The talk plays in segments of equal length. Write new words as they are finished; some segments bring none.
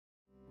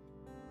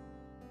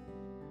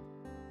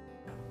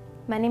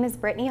My name is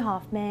Brittany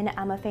Hoffman.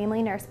 I'm a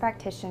family nurse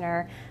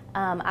practitioner.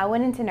 I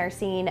went into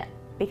nursing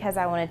because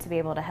I wanted to be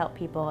able to help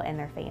people and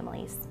their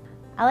families.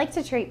 I like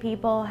to treat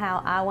people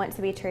how I want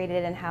to be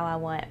treated and how I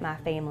want my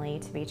family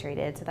to be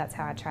treated, so that's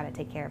how I try to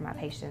take care of my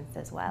patients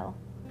as well.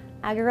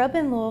 I grew up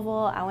in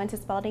Louisville. I went to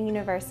Spalding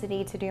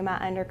University to do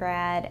my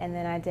undergrad, and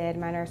then I did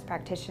my nurse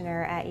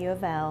practitioner at U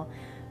of L.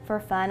 For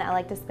fun, I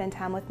like to spend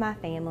time with my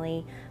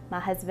family, my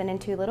husband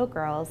and 2 little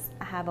girls.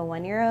 I have a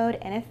 1-year-old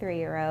and a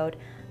 3-year-old.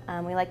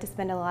 We like to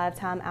spend a lot of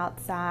time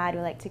outside.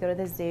 We like to go to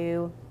the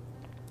zoo.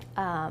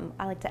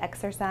 I like to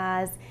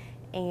exercise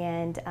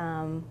and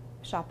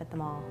shop at the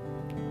mall.